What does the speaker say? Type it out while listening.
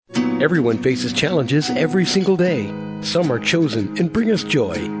Everyone faces challenges every single day. Some are chosen and bring us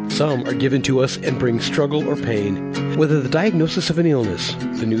joy. Some are given to us and bring struggle or pain. Whether the diagnosis of an illness,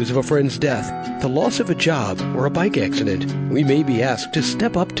 the news of a friend's death, the loss of a job, or a bike accident, we may be asked to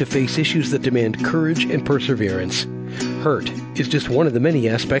step up to face issues that demand courage and perseverance. Hurt is just one of the many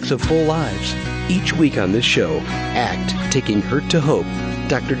aspects of full lives. Each week on this show, ACT, Taking Hurt to Hope,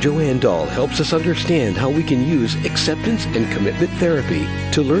 Dr. Joanne Dahl helps us understand how we can use acceptance and commitment therapy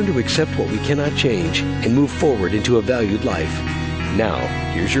to learn to accept what we cannot change and move forward into a valued life. Now,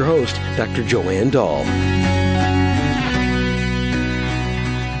 here's your host, Dr. Joanne Dahl.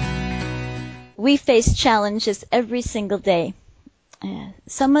 We face challenges every single day.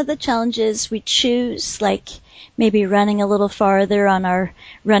 Some of the challenges we choose, like maybe running a little farther on our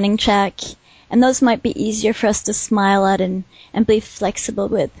running track, and those might be easier for us to smile at and be flexible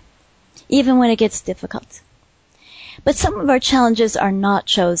with, even when it gets difficult. But some of our challenges are not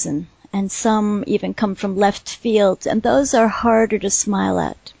chosen, and some even come from left field, and those are harder to smile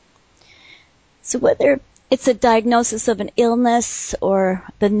at. So whether it's a diagnosis of an illness, or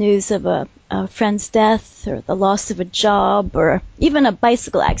the news of a friend's death, or the loss of a job, or even a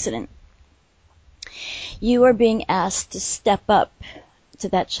bicycle accident, you are being asked to step up to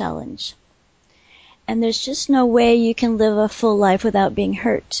that challenge. And there's just no way you can live a full life without being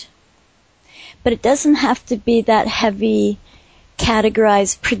hurt. But it doesn't have to be that heavy,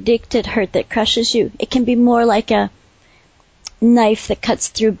 categorized, predicted hurt that crushes you. It can be more like a knife that cuts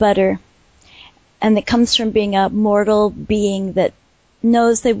through butter, and that comes from being a mortal being that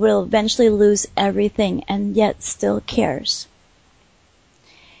knows they will eventually lose everything and yet still cares.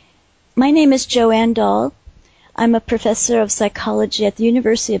 My name is Joanne Dahl. I'm a professor of psychology at the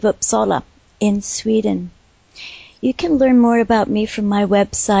University of Uppsala in Sweden. You can learn more about me from my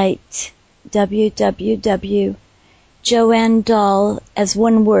website,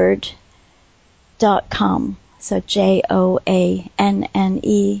 joannedahl.com. So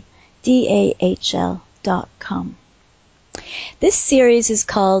JOANNEDAHL.com. This series is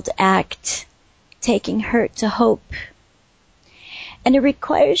called ACT, Taking Hurt to Hope. And it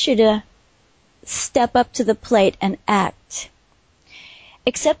requires you to step up to the plate and act.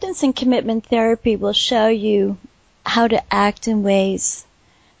 Acceptance and commitment therapy will show you how to act in ways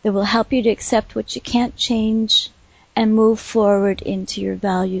that will help you to accept what you can't change and move forward into your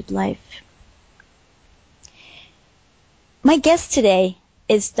valued life. My guest today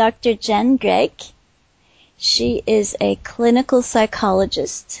is Dr. Jen Gregg. She is a clinical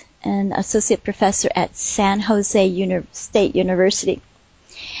psychologist and associate professor at San Jose State University.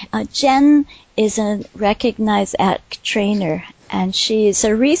 Jen is a recognized ACT trainer, and she is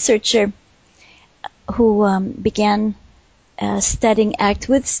a researcher who began studying ACT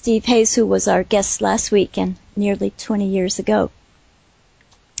with Steve Hayes, who was our guest last week and nearly 20 years ago.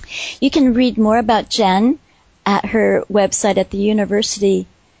 You can read more about Jen at her website at the university,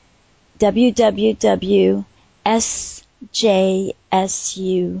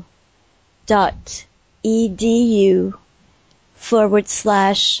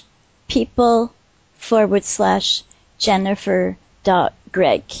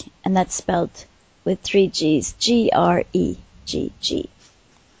 and that's spelled with 3 G's, Gregg.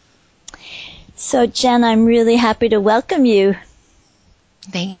 So, Jen, I'm really happy to welcome you.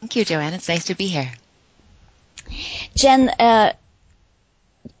 Thank you, Joanne. It's nice to be here. Jen, I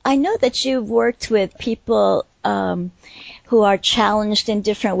know that you've worked with people who are challenged in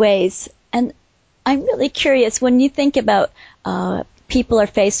different ways, and I'm really curious, when you think about people are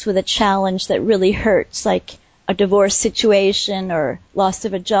faced with a challenge that really hurts, like a divorce situation or loss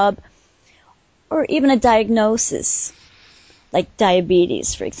of a job, or even a diagnosis, like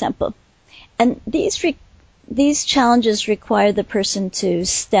diabetes, for example. And these challenges require the person to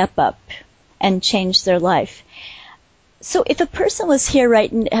step up and change their life. So if a person was here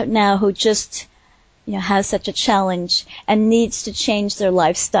right now who just, has such a challenge and needs to change their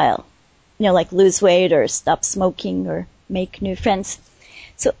lifestyle, like lose weight or stop smoking or make new friends.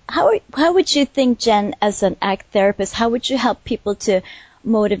 So how would you think, Jen, as an ACT therapist, how would you help people to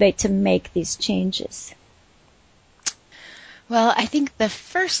motivate to make these changes? Well, I think the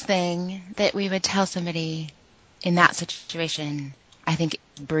first thing that we would tell somebody in that situation, I think,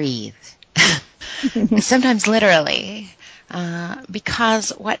 breathe. Sometimes literally,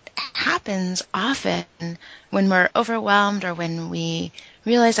 because what happens often when we're overwhelmed or when we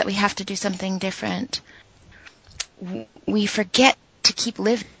realize that we have to do something different, we forget to keep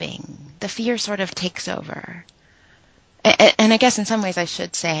living. The fear sort of takes over. And I guess in some ways I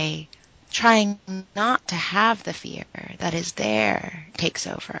should say, trying not to have the fear that is there takes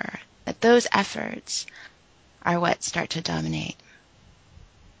over. That those efforts are what start to dominate.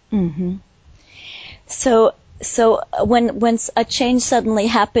 Mm-hmm. So when a change suddenly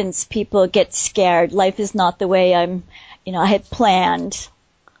happens, people get scared. Life is not the way I had planned.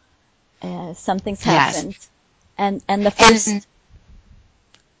 Something's happened. Yes. And the first.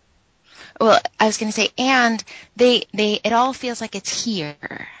 Well, I was going to say, and it all feels like it's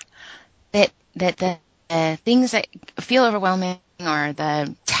here. That the things that feel overwhelming or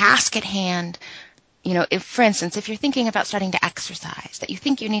the task at hand, if, for instance, if you're thinking about starting to exercise, that you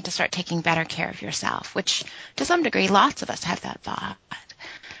think you need to start taking better care of yourself, which to some degree, lots of us have that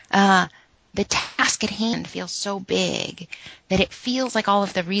thought. The task at hand feels so big that it feels like all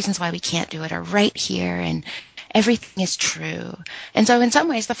of the reasons why we can't do it are right here and everything is true. And so in some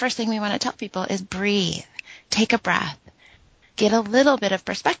ways, the first thing we want to tell people is breathe, take a breath, get a little bit of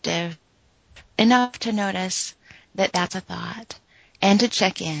perspective, enough to notice that that's a thought, and to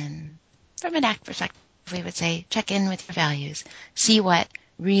check in. From an ACT perspective, we would say check in with your values, see what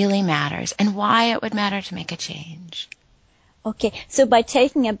really matters and why it would matter to make a change. Okay, so by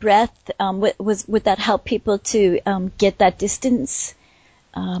taking a breath, would that help people to get that distance?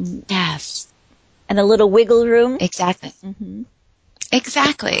 Yes. And a little wiggle room? Exactly. Mm-hmm.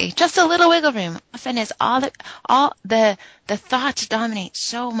 Exactly. Just a little wiggle room. Often is all the thoughts dominate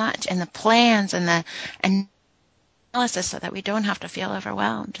so much, and the plans and the analysis, so that we don't have to feel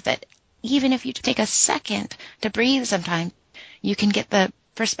overwhelmed, that even if you take a second to breathe sometime, you can get the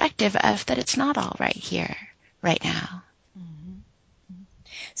perspective of that it's not all right here, right now.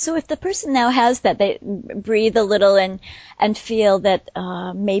 So if the person now has that, they breathe a little and feel that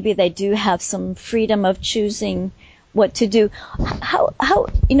maybe they do have some freedom of choosing what to do. How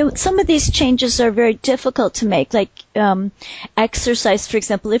some of these changes are very difficult to make, like exercise, for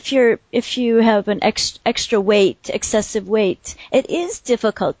example. If you have an extra weight, excessive weight, it is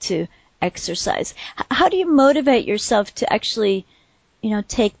difficult to exercise. How do you motivate yourself to actually,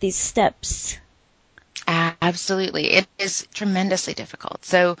 take these steps? Absolutely. It is tremendously difficult.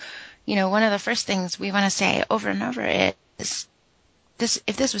 So, one of the first things we want to say over and over is,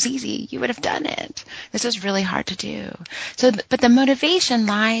 if this was easy, you would have done it. This is really hard to do. But the motivation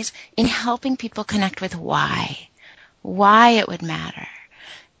lies in helping people connect with why it would matter.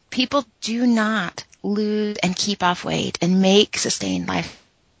 People do not lose and keep off weight and make sustained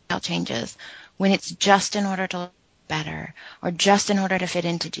lifestyle changes when it's just in order to look better or just in order to fit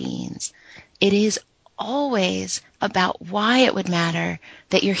into jeans. It is always about why it would matter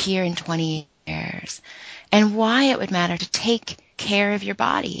that you're here in 20 years and why it would matter to take care of your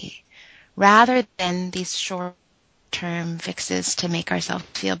body rather than these short-term fixes to make ourselves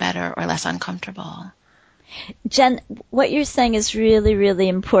feel better or less uncomfortable. Jen, what you're saying is really, really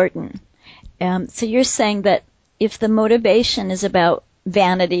important. So you're saying that if the motivation is about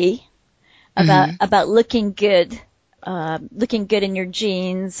vanity, about looking good in your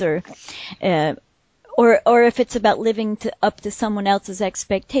jeans, or if it's about living up to someone else's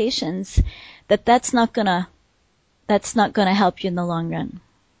expectations, that's not gonna help you in the long run.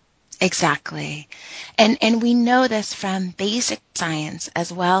 Exactly. And we know this from basic science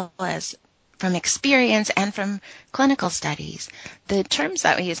as well as from experience and from clinical studies. The terms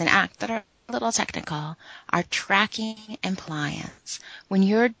that we use in ACT that are a little technical are tracking and pliance. When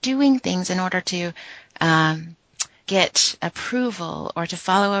you're doing things in order to get approval or to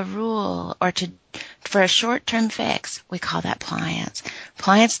follow a rule or for a short-term fix, we call that pliance.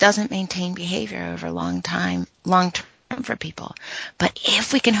 Pliance doesn't maintain behavior over long-term for people. But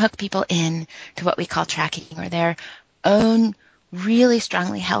if we can hook people in to what we call tracking, or their own really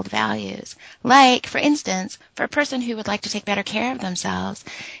strongly held values, like, for instance, for a person who would like to take better care of themselves,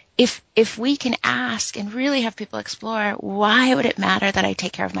 if we can ask and really have people explore, why would it matter that I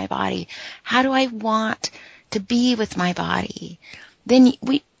take care of my body? How do I want to be with my body? Then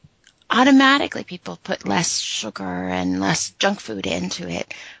we automatically, people put less sugar and less junk food into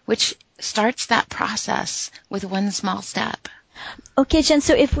it, which starts that process with one small step. Okay, Jen,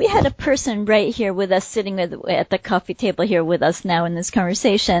 so if we had a person right here with us, sitting at the coffee table here with us now in this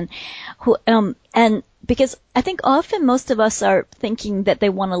conversation, who, and because I think often most of us are thinking that they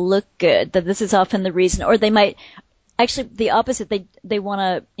want to look good, that this is often the reason, or they might, actually the opposite, they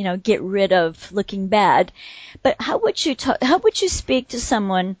want to, get rid of looking bad. But how would you speak to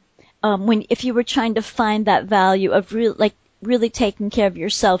someone, if you were trying to find that value of really taking care of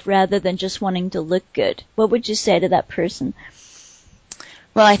yourself rather than just wanting to look good? What would you say to that person?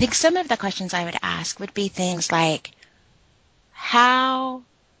 Well, I think some of the questions I would ask would be things like,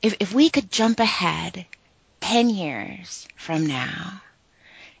 if we could jump ahead 10 years from now,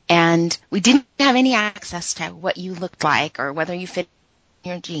 and we didn't have any access to what you looked like or whether you fit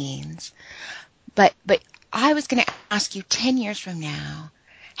in your jeans, but I was going to ask you 10 years from now,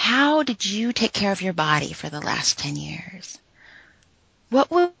 how did you take care of your body for the last 10 years?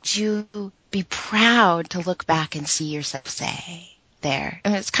 What would you be proud to look back and see yourself say there? I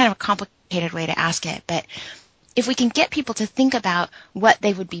mean, it's kind of a complicated way to ask it, but if we can get people to think about what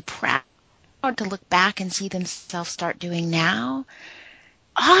they would be proud to look back and see themselves start doing now,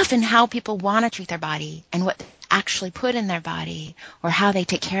 often how people want to treat their body and what they actually put in their body, or how they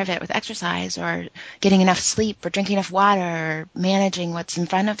take care of it with exercise or getting enough sleep or drinking enough water or managing what's in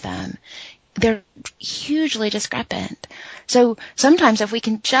front of them, they're hugely discrepant. So sometimes if we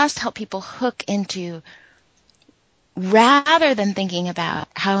can just help people hook into, rather than thinking about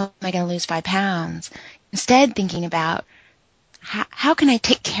how am I going to lose 5 pounds, instead thinking about how can I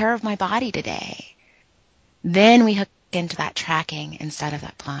take care of my body today, then we hook into that tracking instead of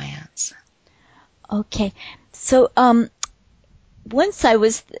that appliance. Okay. So once I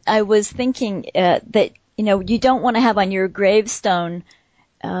was thinking that, you know, you don't want to have on your gravestone,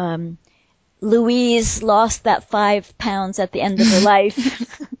 Louise lost that 5 pounds at the end of her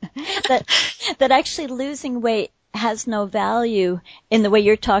life. that actually losing weight has no value in the way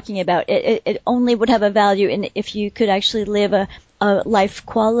you're talking about. It only would have a value if you could actually live a life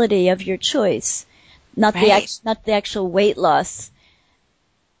quality of your choice, not the actual weight loss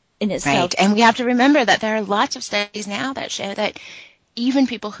in itself. Right. And we have to remember that there are lots of studies now that show that even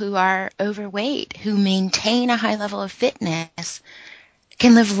people who are overweight, who maintain a high level of fitness,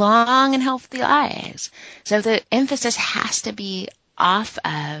 can live long and healthy lives. So the emphasis has to be off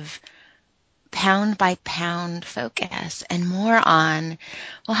of pound by pound focus and more on,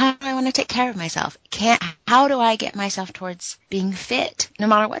 well, how do I want to take care of myself? How do I get myself towards being fit, no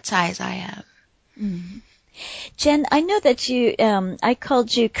matter what size I am? Mm-hmm. Jen, I know that I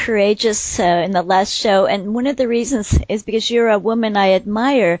called you courageous in the last show, and one of the reasons is because you're a woman I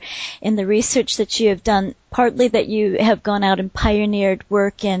admire in the research that you have done, partly that you have gone out and pioneered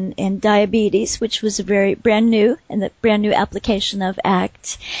work in diabetes, which was a very brand new application of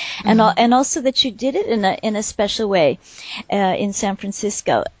ACT, and also that you did it in a special way in San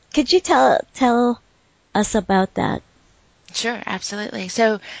Francisco. Could you tell us about that? Sure, absolutely.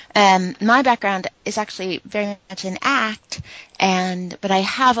 So my background is actually very much in ACT, but I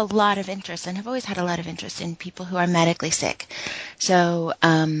have a lot of interest and have always had a lot of interest in people who are medically sick. So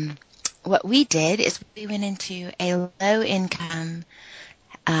what we did is we went into a low-income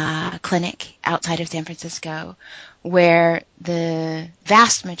clinic outside of San Francisco where the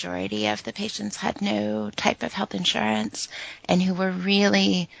vast majority of the patients had no type of health insurance and who were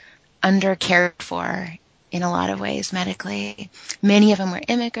really under cared for in a lot of ways medically. Many of them were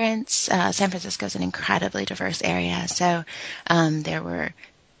immigrants. San Francisco is an incredibly diverse area, so there were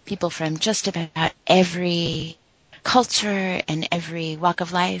people from just about every culture and every walk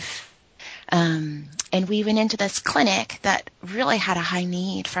of life. And we went into this clinic that really had a high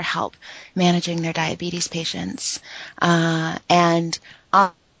need for help managing their diabetes patients, and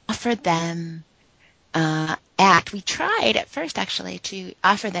offered them ACT. We tried at first actually to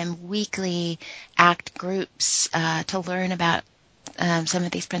offer them weekly ACT groups to learn about some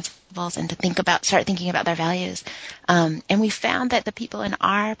of these principles and to start thinking about their values. And we found that the people in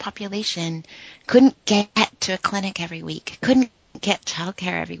our population couldn't get to a clinic every week, couldn't get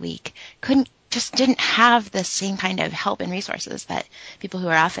childcare every week, just didn't have the same kind of help and resources that people who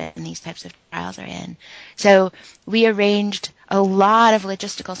are often in these types of trials are in. So we arranged a lot of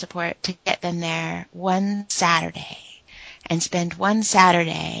logistical support to get them there one Saturday and spend one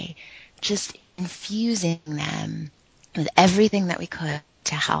Saturday just infusing them with everything that we could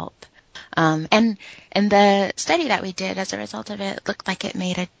to help. And the study that we did as a result of it looked like it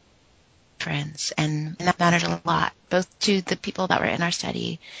made a difference, and that mattered a lot, both to the people that were in our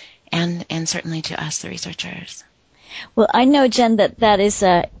study and certainly to us, the researchers. Well, I know, Jen, that is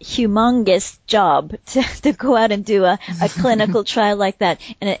a humongous job to go out and do a clinical trial like that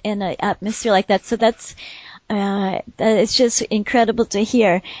in an atmosphere like that. So that it's just incredible to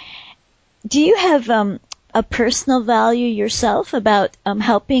hear. Do you have a personal value yourself about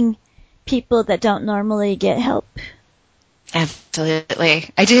helping people that don't normally get help? Absolutely,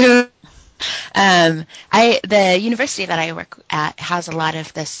 I do. The university that I work at has a lot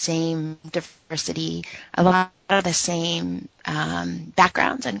of the same diversity, a lot of the same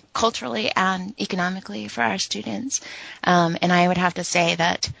backgrounds, and culturally and economically for our students. And I would have to say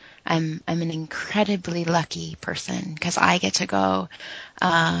that I'm an incredibly lucky person because I get to go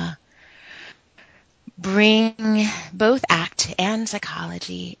bring both ACT and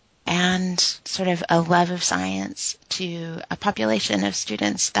psychology and sort of a love of science to a population of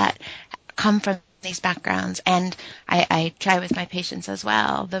students that come from these backgrounds, and I try with my patients as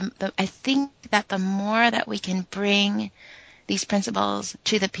well. I think that the more that we can bring these principles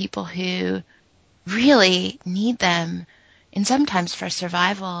to the people who really need them, and sometimes for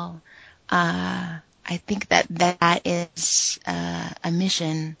survival. I think that is a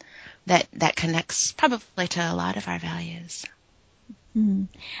mission that connects probably to a lot of our values. Mm.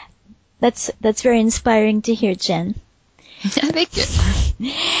 That's very inspiring to hear, Jen. Thank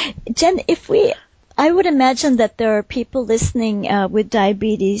you. Jen, I would imagine that there are people listening with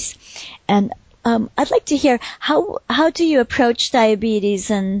diabetes, and I'd like to hear how do you approach diabetes,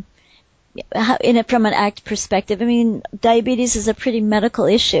 and from an ACT perspective. I mean, diabetes is a pretty medical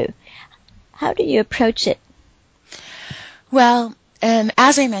issue. How do you approach it? Well,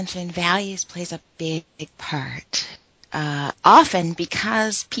 as I mentioned, values plays a big part. Often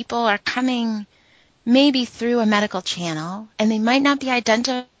because people are coming maybe through a medical channel, and they might not be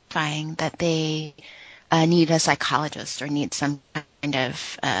identifying that they need a psychologist or need some kind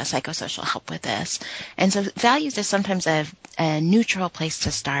of psychosocial help with this. And so values is sometimes a neutral place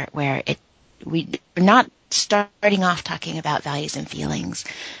to start, where we're not starting off talking about values and feelings.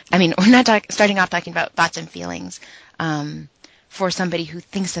 I mean, we're not starting off talking about thoughts and feelings for somebody who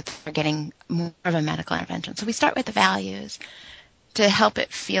thinks that they're getting more of a medical intervention. So we start with the values to help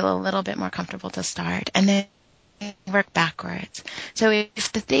it feel a little bit more comfortable to start, and then work backwards. So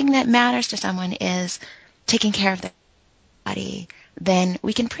if the thing that matters to someone is taking care of their body, then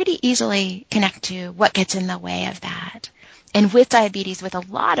we can pretty easily connect to what gets in the way of that. And with diabetes, with a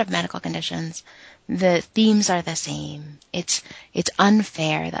lot of medical conditions, the themes are the same. It's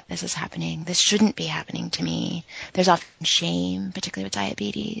unfair that this is happening. This shouldn't be happening to me. There's often shame, particularly with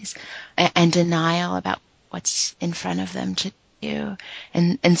diabetes, and denial about what's in front of them to do.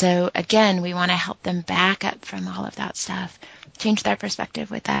 And so, again, we want to help them back up from all of that stuff, change their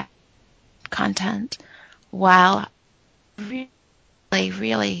perspective with that content, while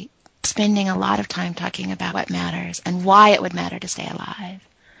really spending a lot of time talking about what matters and why it would matter to stay alive.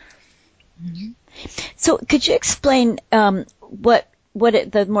 Mm-hmm. So could you explain the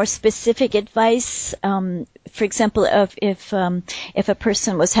more specific advice, for example, if a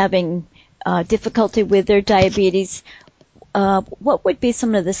person was having difficulty with their diabetes, what would be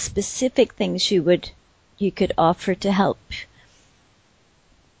some of the specific things you could offer to help?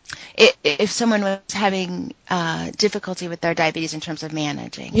 If someone was having difficulty with their diabetes in terms of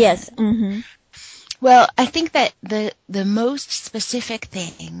managing yes. it. Mm-hmm. Well, I think that the most specific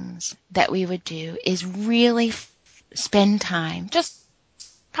things that we would do is really spend time, just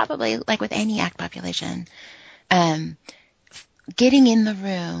probably like with any ACT population, getting in the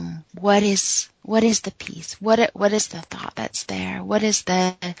room. What is the piece? What is the thought that's there? What is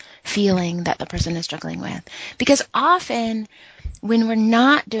the feeling that the person is struggling with? Because often when we're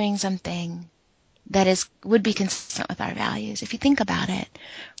not doing something that would be consistent with our values, if you think about it,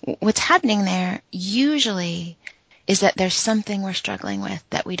 what's happening there usually is that there's something we're struggling with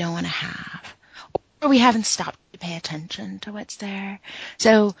that we don't want to have, or we haven't stopped to pay attention to what's there.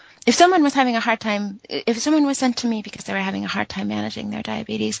 So if someone was sent to me because they were having a hard time managing their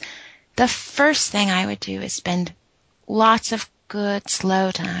diabetes, the first thing I would do is spend lots of good,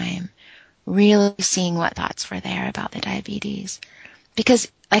 slow time really seeing what thoughts were there about the diabetes.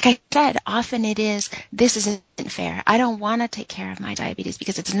 Because, like I said, often this isn't fair. I don't want to take care of my diabetes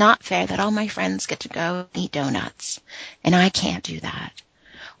because it's not fair that all my friends get to go eat donuts and I can't do that.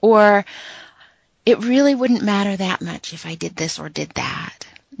 Or it really wouldn't matter that much if I did this or did that.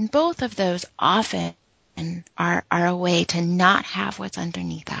 And both of those often are a way to not have what's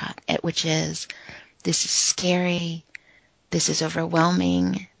underneath that, which is, this is scary, this is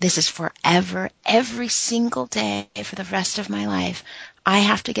overwhelming, this is forever, every single day for the rest of my life. I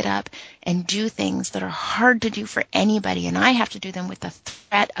have to get up and do things that are hard to do for anybody, and I have to do them with the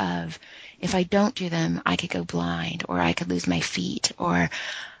threat of, if I don't do them, I could go blind, or I could lose my feet, or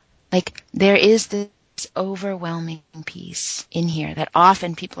like there is this overwhelming piece in here that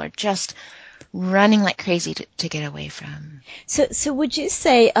often people are just running like crazy to get away from. So would you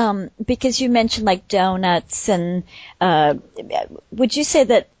say, because you mentioned like donuts, and would you say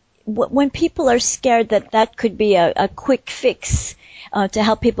that when people are scared, that could be a quick fix to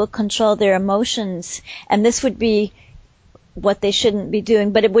help people control their emotions, and this would be what they shouldn't be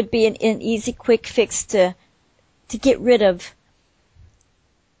doing, but it would be an easy, quick fix to get rid of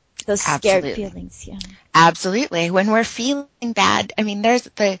those scared feelings? Yeah. Absolutely. When we're feeling bad, I mean, there's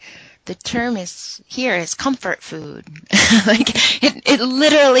the term is comfort food. Like it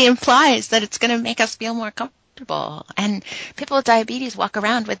literally implies that it's going to make us feel more comfortable. And people with diabetes walk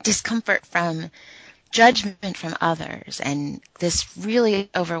around with discomfort from judgment from others and this really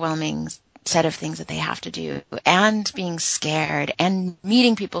overwhelming set of things that they have to do, and being scared and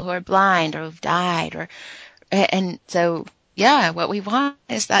meeting people who are blind or who've died, and so yeah, what we want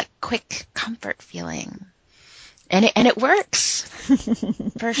is that quick comfort feeling. And it works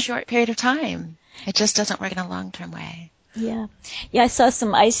for a short period of time. It just doesn't work in a long-term way. Yeah. Yeah, I saw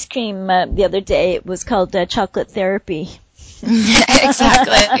some ice cream the other day. It was called chocolate therapy.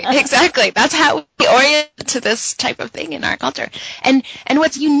 Exactly. That's how we orient to this type of thing in our culture. And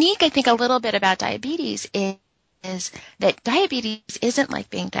what's unique, I think, a little bit about diabetes is that diabetes isn't like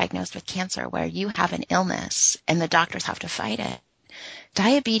being diagnosed with cancer where you have an illness and the doctors have to fight it.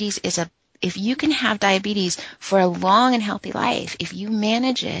 Diabetes is if you can have diabetes for a long and healthy life, if you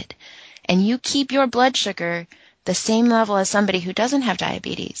manage it and you keep your blood sugar the same level as somebody who doesn't have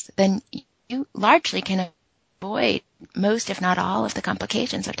diabetes, then you largely can avoid most, if not all, of the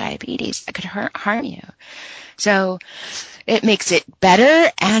complications of diabetes that could harm you. So it makes it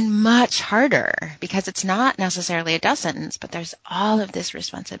better and much harder because it's not necessarily a death sentence, but there's all of this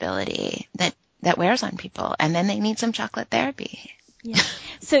responsibility that wears on people, and then they need some chocolate therapy. Yeah.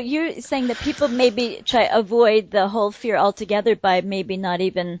 So you're saying that people maybe try avoid the whole fear altogether by maybe not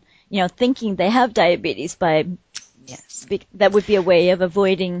even, thinking they have diabetes Yes. That would be a way of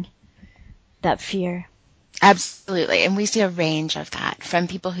avoiding that fear. Absolutely. And we see a range of that from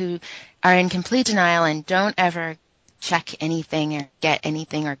people who are in complete denial and don't ever check anything or get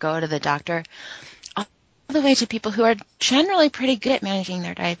anything or go to the doctor, all the way to people who are generally pretty good at managing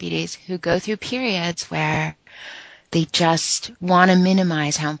their diabetes, who go through periods where they just want to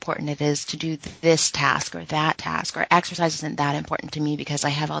minimize how important it is to do this task or that task, or exercise isn't that important to me because I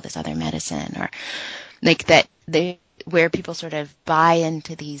have all this other medicine, or like that where people sort of buy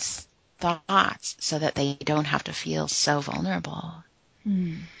into these thoughts so that they don't have to feel so vulnerable.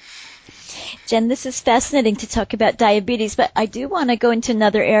 Jen, this is fascinating to talk about diabetes, but I do want to go into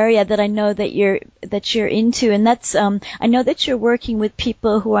another area that I know that you're into, and that's I know that you're working with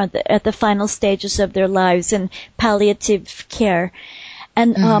people who are at the final stages of their lives in palliative care,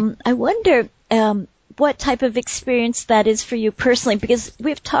 and I wonder what type of experience that is for you personally, because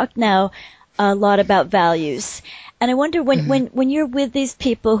we've talked now a lot about values, and I wonder when you're with these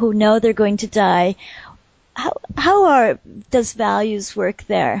people who know they're going to die, how does values work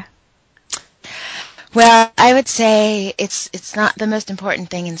there? Well, I would say it's not the most important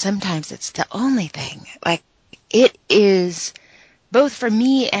thing, and sometimes it's the only thing. Like, it is, both for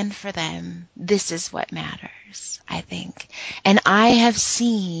me and for them, this is what matters, I think. And I have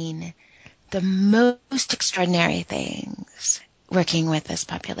seen the most extraordinary things working with this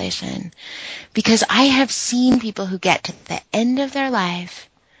population, because I have seen people who get to the end of their life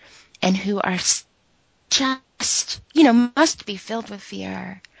and who are just, must be filled with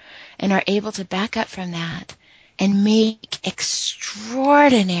fear, and are able to back up from that and make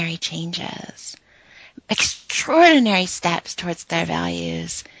extraordinary changes, extraordinary steps towards their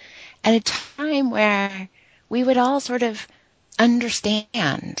values at a time where we would all sort of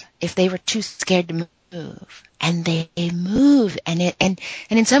understand if they were too scared to move. And they move, and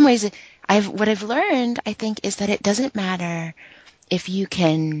in some ways, what I've learned, I think, is that it doesn't matter if you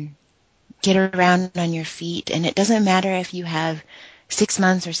can get around on your feet, and it doesn't matter if you have 6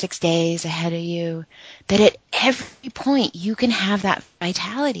 months or 6 days ahead of you, that at every point you can have that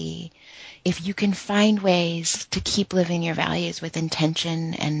vitality if you can find ways to keep living your values with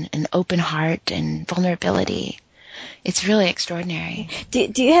intention and an open heart and vulnerability. It's really extraordinary.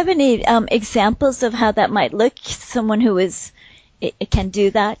 Do you have any examples of how that might look? Someone who can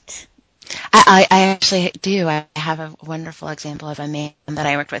do that? I actually do. I have a wonderful example of a man that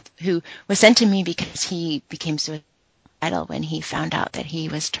I worked with who was sent to me because he became suicidal when he found out that he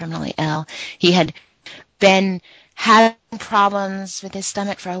was terminally ill. He had been having problems with his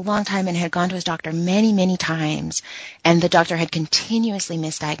stomach for a long time and had gone to his doctor many, many times, and the doctor had continuously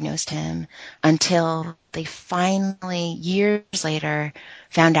misdiagnosed him until they finally, years later,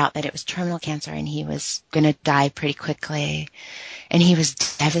 found out that it was terminal cancer and he was going to die pretty quickly. And he was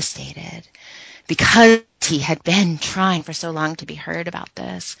devastated because he had been trying for so long to be heard about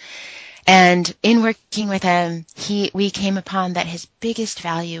this. And in working with him, we came upon that his biggest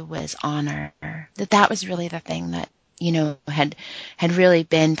value was honor. That was really the thing that, had really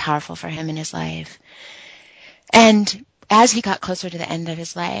been powerful for him in his life. And as he got closer to the end of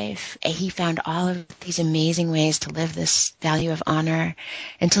his life, he found all of these amazing ways to live this value of honor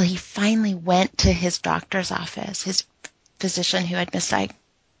until he finally went to his doctor's office, his physician who had misdiagnosed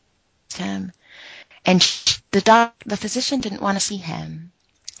him. And the physician didn't want to see him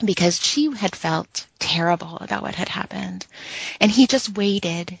because she had felt terrible about what had happened. And he just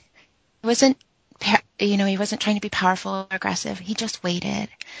waited. He wasn't trying to be powerful or aggressive. He just waited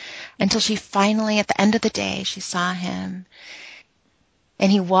until she finally, at the end of the day, she saw him.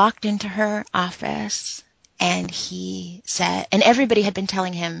 And he walked into her office And he said, and everybody had been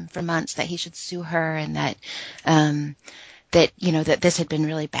telling him for months that he should sue her, and that that this had been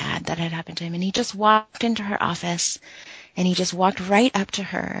really bad that had happened to him. And he just walked into her office, and he just walked right up to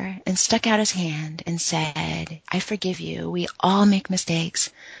her and stuck out his hand and said, "I forgive you. We all make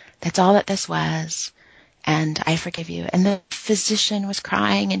mistakes. That's all that this was. And I forgive you." And the physician was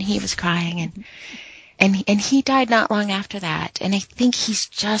crying, and he was crying, and he died not long after that. And I think he's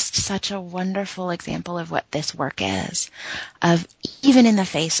just such a wonderful example of what this work is, of even in the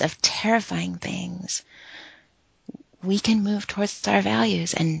face of terrifying things, we can move towards our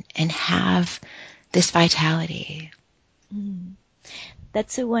values and have this vitality.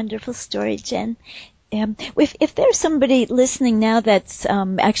 That's a wonderful story, Jen. If there's somebody listening now that's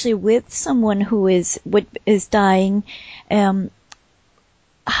actually with someone who is dying,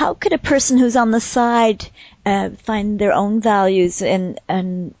 how could a person who's on the side find their own values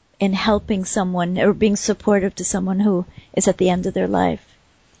in helping someone or being supportive to someone who is at the end of their life?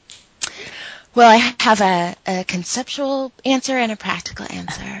 Well, I have a conceptual answer and a practical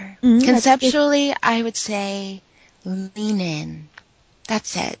answer. Conceptually, I would say lean in.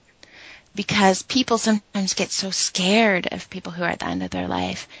 That's it. Because people sometimes get so scared of people who are at the end of their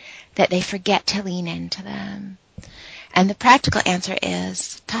life that they forget to lean into them. And the practical answer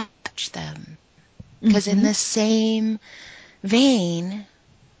is touch them. Because in the same vein,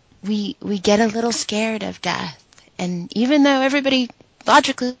 we get a little scared of death. And even though everybody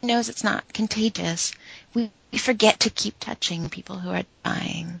logically knows it's not contagious, we forget to keep touching people who are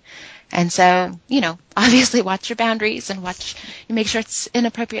dying. And so, obviously watch your boundaries and make sure it's in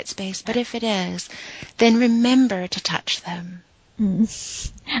appropriate space. But if it is, then remember to touch them.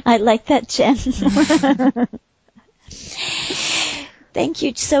 I like that, Jen. Thank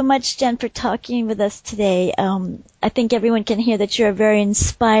you so much, Jen, for talking with us today. I think everyone can hear that you're a very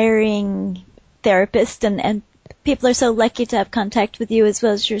inspiring therapist, and people are so lucky to have contact with you as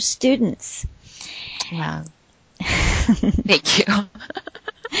well as your students. Wow. Thank you.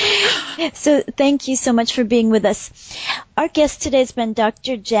 So thank you so much for being with us. Our guest today has been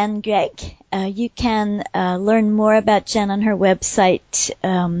Dr. Jen Gregg. You can learn more about Jen on her website,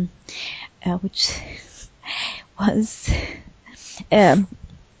 which was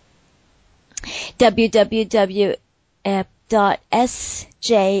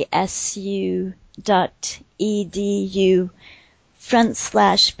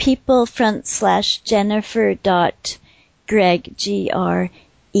Gregg.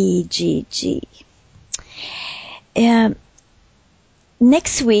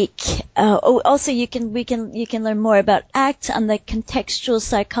 Next week, also you can learn more about ACT on the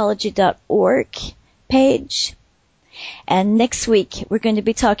contextualpsychology.org page. And next week, we're going to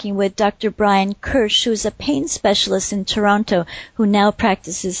be talking with Dr. Brian Kirsch, who's a pain specialist in Toronto, who now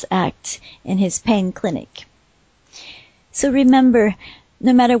practices ACT in his pain clinic. So remember,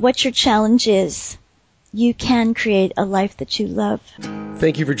 no matter what your challenge is, you can create a life that you love.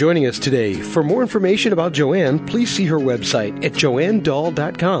 Thank you for joining us today. For more information about Joanne, please see her website at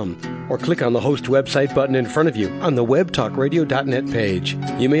joannedahl.com or click on the host website button in front of you on the webtalkradio.net page.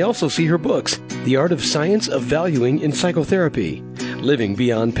 You may also see her books, The Art of Science of Valuing in Psychotherapy, Living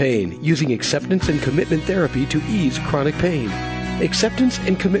Beyond Pain, Using Acceptance and Commitment Therapy to Ease Chronic Pain, Acceptance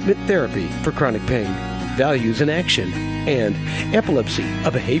and Commitment Therapy for Chronic Pain, Values in Action, and Epilepsy,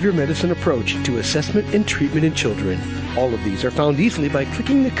 a behavior medicine approach to assessment and treatment in children. All of these are found easily by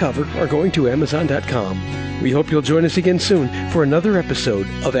clicking the cover or going to Amazon.com. We hope you'll join us again soon for another episode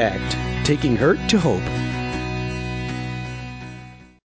of ACT, Taking Hurt to Hope.